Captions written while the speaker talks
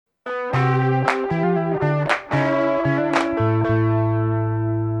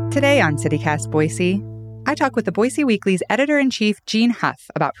Today on CityCast Boise, I talk with the Boise Weekly's editor-in-chief, Gene Huff,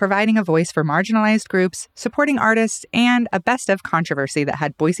 about providing a voice for marginalized groups, supporting artists, and a best of controversy that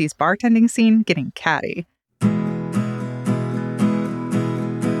had Boise's bartending scene getting catty.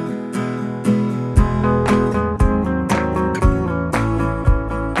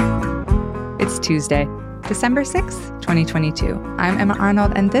 It's Tuesday, December 6th, 2022. I'm Emma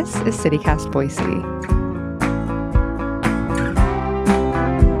Arnold, and this is CityCast Boise.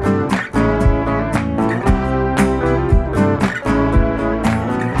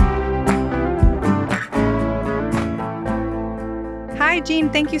 Hi, Gene.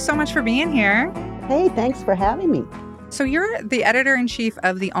 Thank you so much for being here. Hey, thanks for having me. So you're the editor-in-chief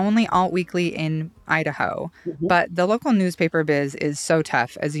of the only alt weekly in Idaho, but the local newspaper biz is so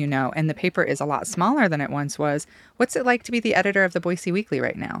tough, as you know, and the paper is a lot smaller than it once was. What's it like to be the editor of the Boise Weekly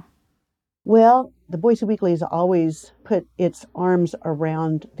right now? Well, the Boise Weekly has always put its arms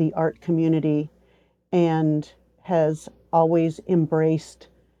around the art community and has always embraced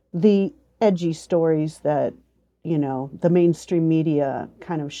the edgy stories that, the mainstream media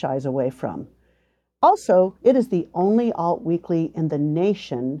kind of shies away from. Also, it is the only alt weekly in the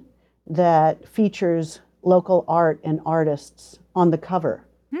nation that features local art and artists on the cover,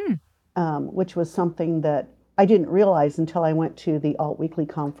 which was something that I didn't realize until I went to the Alt Weekly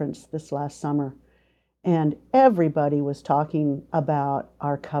conference this last summer. And everybody was talking about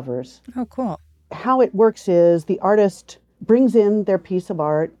our covers. Oh, cool. How it works is the artist brings in their piece of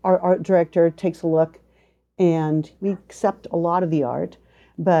art, our art director takes a look, and we accept a lot of the art,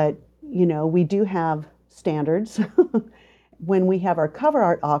 but we do have standards. When we have our cover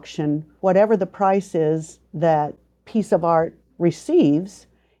art auction, whatever the price is that piece of art receives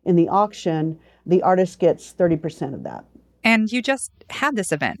in the auction, the artist gets 30% of that. And you just had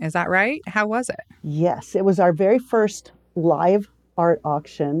this event, is that right? How was it? Yes, it was our very first live art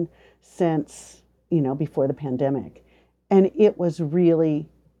auction since, before the pandemic. And it was really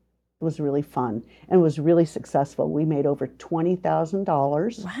fun and was really successful. We made over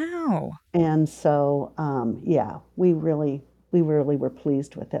 $20,000. Wow. And so, we really were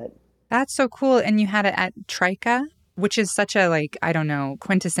pleased with it. That's so cool. And you had it at Trika, which is such a,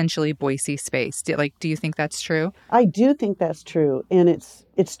 quintessentially Boise space. Do you think that's true? I do think that's true. And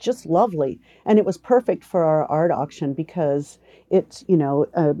it's just lovely. And it was perfect for our art auction because it's,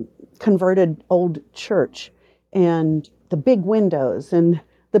 a converted old church and the big windows and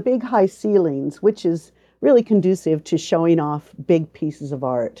the big high ceilings, which is really conducive to showing off big pieces of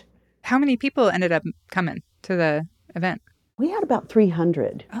art. How many people ended up coming to the event? We had about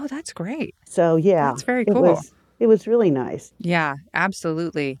 300. Oh, that's great. So, yeah. That's very cool. It was really nice. Yeah,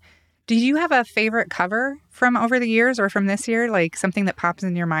 absolutely. Do you have a favorite cover from over the years or from this year? Like something that pops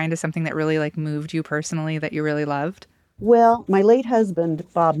in your mind as something that really moved you personally that you really loved? Well, my late husband,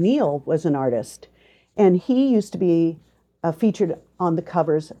 Bob Neal, was an artist. And he used to be featured on the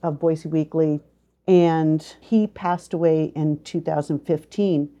covers of Boise Weekly, and he passed away in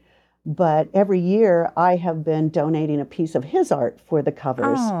 2015. But every year I have been donating a piece of his art for the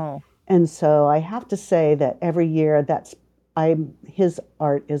covers. Oh. And so I have to say that every year his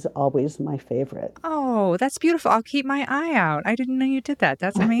art is always my favorite. Oh, that's beautiful. I'll keep my eye out. I didn't know you did that.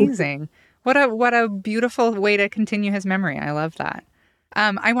 That's amazing. What a beautiful way to continue his memory. I love that.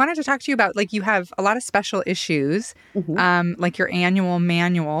 I wanted to talk to you about, you have a lot of special issues, like your annual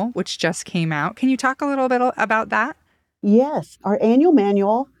manual, which just came out. Can you talk a little bit about that? Yes. Our annual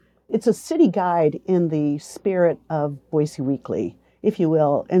manual, it's a city guide in the spirit of Boise Weekly, if you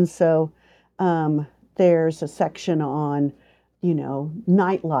will. And so there's a section on,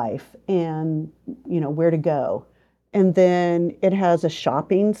 nightlife and, where to go. And then it has a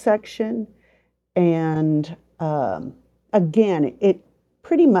shopping section. And again, it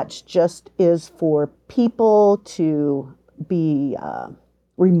pretty much just is for people to be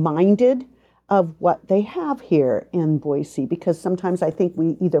reminded of what they have here in Boise, because sometimes I think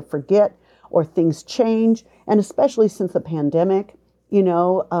we either forget or things change, and especially since the pandemic,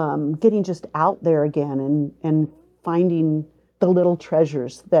 getting just out there again and finding the little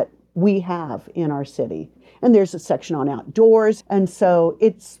treasures that we have in our city. And there's a section on outdoors, and so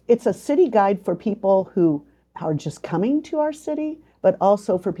it's a city guide for people who are just coming to our city, but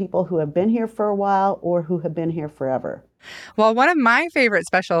also for people who have been here for a while or who have been here forever. Well, one of my favorite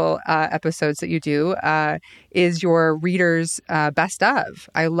special episodes that you do is your readers' best of.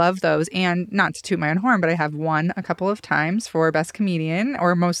 I love those. And not to toot my own horn, but I have won a couple of times for best comedian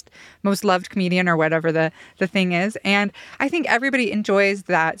or most loved comedian or whatever the thing is. And I think everybody enjoys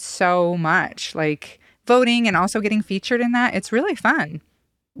that so much, voting and also getting featured in that. It's really fun.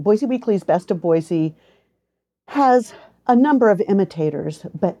 Boise Weekly's Best of Boise has a number of imitators,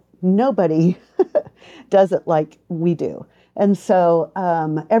 but nobody does it like we do. And so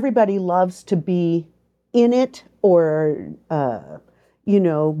everybody loves to be in it or,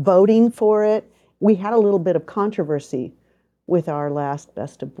 voting for it. We had a little bit of controversy with our last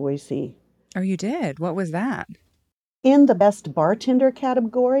Best of Boise. Oh, you did? What was that? In the Best Bartender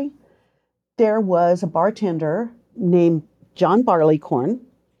category, there was a bartender named John Barleycorn.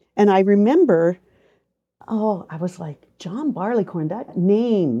 And I remember, I was like, John Barleycorn, that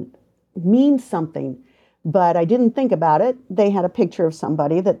name means something. But I didn't think about it. They had a picture of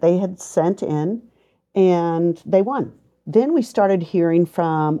somebody that they had sent in, and they won. Then we started hearing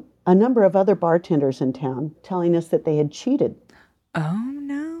from a number of other bartenders in town telling us that they had cheated. Oh,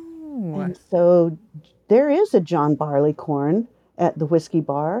 no. And so there is a John Barleycorn at the whiskey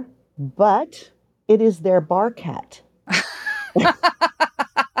bar, but it is their bar cat.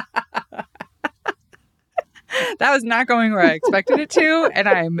 That was not going where I expected it to, and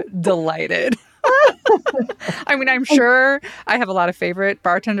I'm delighted. I mean, I'm sure I have a lot of favorite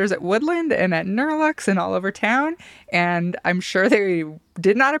bartenders at Woodland and at Nerlux and all over town, and I'm sure they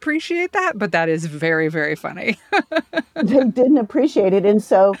did not appreciate that, but that is very, very funny. They didn't appreciate it, and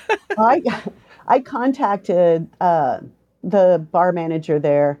so I contacted the bar manager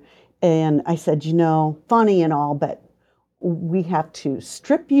there, and I said, funny and all, but we have to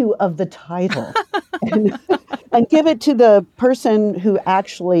strip you of the title and give it to the person who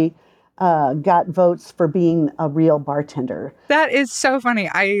actually got votes for being a real bartender. That is so funny.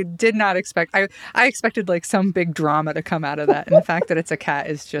 I did not expect, I expected like some big drama to come out of that. And the fact that it's a cat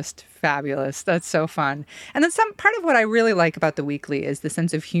is just fabulous. That's so fun. And then some part of what I really like about the Weekly is the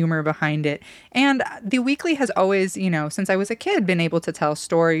sense of humor behind it. And the Weekly has always, since I was a kid, been able to tell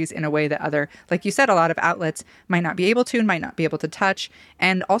stories in a way that other, like you said, a lot of outlets might not be able to and might not be able to touch,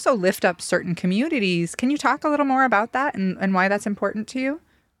 and also lift up certain communities. Can you talk a little more about that and why that's important to you?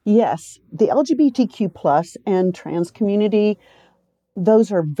 Yes, the LGBTQ plus and trans community,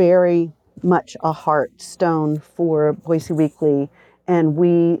 those are very much a heartstone for Boise Weekly, and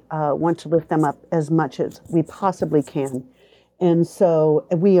we want to lift them up as much as we possibly can. And so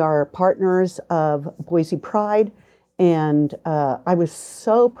we are partners of Boise Pride, and I was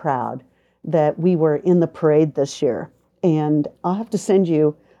so proud that we were in the parade this year. And I'll have to send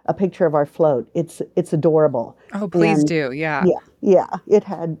you a picture of our float. It's adorable. Oh, please do. Yeah. Yeah. It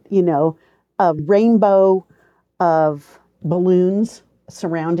had, a rainbow of balloons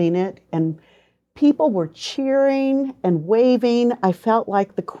surrounding it, and people were cheering and waving. I felt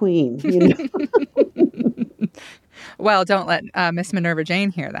like the queen. Well, don't let Miss Minerva Jane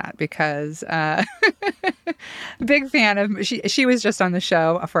hear that, because big fan of she was just on the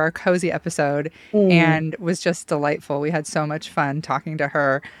show for our cozy episode and was just delightful. We had so much fun talking to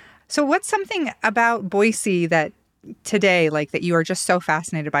her. So what's something about Boise that today, like, that you are just so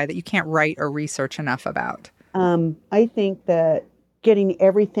fascinated by that you can't write or research enough about? I think that getting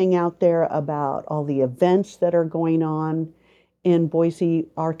everything out there about all the events that are going on in Boise,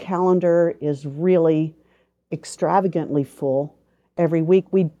 our calendar is really extravagantly full. Every week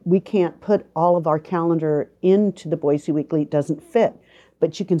we can't put all of our calendar into the Boise Weekly. It doesn't fit,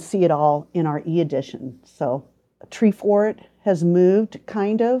 but you can see it all in our e-edition. So Tree Fort has moved,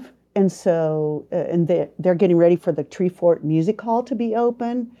 kind of. And so, and they're getting ready for the Tree Fort Music Hall to be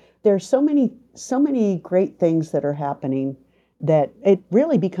open. There are so many great things that are happening that it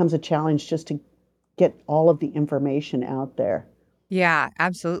really becomes a challenge just to get all of the information out there. Yeah,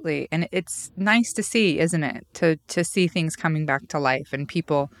 absolutely. And it's nice to see, isn't it? To see things coming back to life and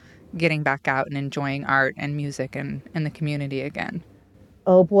people getting back out and enjoying art and music and the community again.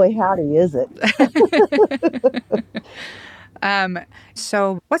 Oh boy, howdy, is it?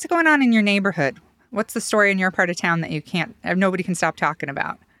 So what's going on in your neighborhood? What's the story in your part of town that nobody can stop talking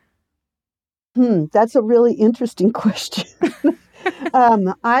about? That's a really interesting question.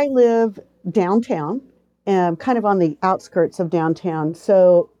 I live downtown, kind of on the outskirts of downtown.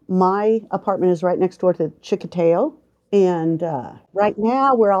 So my apartment is right next door to Chikatilo. And right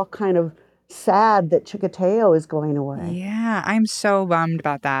now we're all kind of sad that Chikatilo is going away. Yeah, I'm so bummed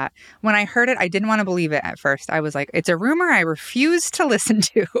about that. When I heard it, I didn't want to believe it at first. I was like, it's a rumor I refuse to listen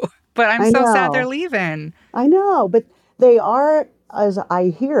to. But I'm so sad they're leaving. I know, but they are, as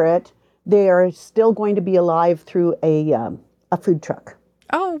I hear it, they are still going to be alive through a food truck.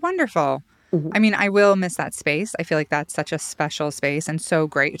 Oh, wonderful. I mean, I will miss that space. I feel like that's such a special space and so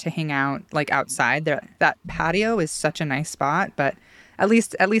great to hang out like outside. That patio is such a nice spot, but at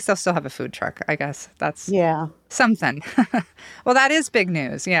least they'll still have a food truck. I guess that's something. Well, that is big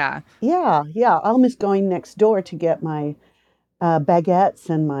news. Yeah. Yeah. I'll miss going next door to get my baguettes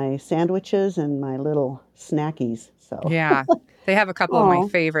and my sandwiches and my little snackies. So, Yeah, they have a couple of my oh,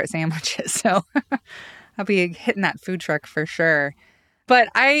 favorite sandwiches, so I'll be hitting that food truck for sure. But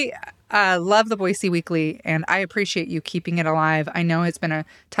I love the Boise Weekly, and I appreciate you keeping it alive. I know it's been a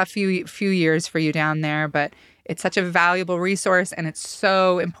tough few years for you down there, but it's such a valuable resource, and it's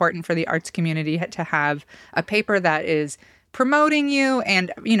so important for the arts community to have a paper that is promoting you.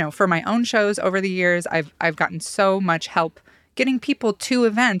 And, you know, for my own shows over the years, I've gotten so much help getting people to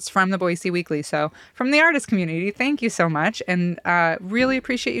events from the Boise Weekly. So from the artist community, thank you so much, and really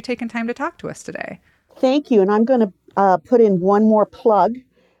appreciate you taking time to talk to us today. thank you. And I'm going to put in one more plug.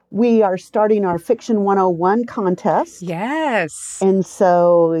 We are starting our Fiction 101 contest. Yes. And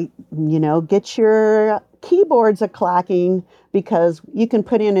so, get your keyboards a-clacking because you can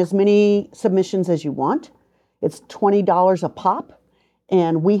put in as many submissions as you want. It's $20 a pop.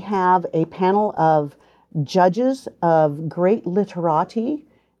 And we have a panel of judges of great literati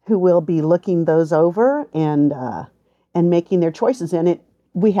who will be looking those over and making their choices. And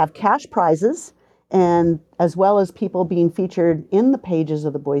we have cash prizes, and as well as people being featured in the pages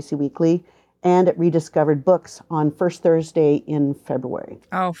of the Boise Weekly and at Rediscovered Books on first Thursday in February.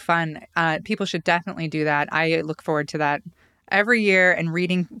 Oh, fun. People should definitely do that. I look forward to that every year and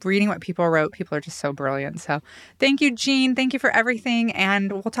reading what people wrote. People are just so brilliant. So thank you, Jean. Thank you for everything.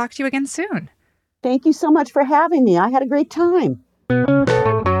 And we'll talk to you again soon. Thank you so much for having me. I had a great time.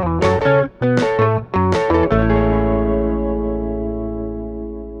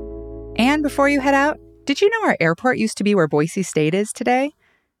 And before you head out, did you know our airport used to be where Boise State is today?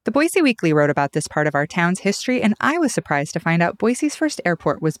 The Boise Weekly wrote about this part of our town's history, and I was surprised to find out Boise's first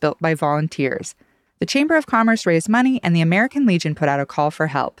airport was built by volunteers. The Chamber of Commerce raised money, and the American Legion put out a call for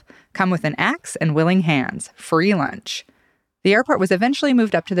help. Come with an axe and willing hands. Free lunch. The airport was eventually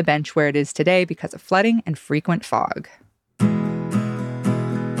moved up to the bench where it is today because of flooding and frequent fog.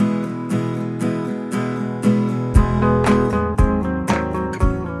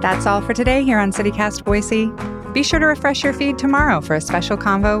 That's all for today here on CityCast Boise. Be sure to refresh your feed tomorrow for a special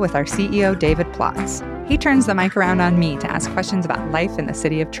convo with our CEO, David Plotz. He turns the mic around on me to ask questions about life in the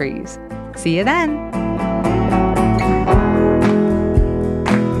city of trees. See you then.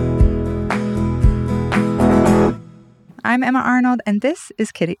 I'm Emma Arnold, and this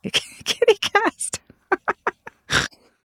is Kitty Cast.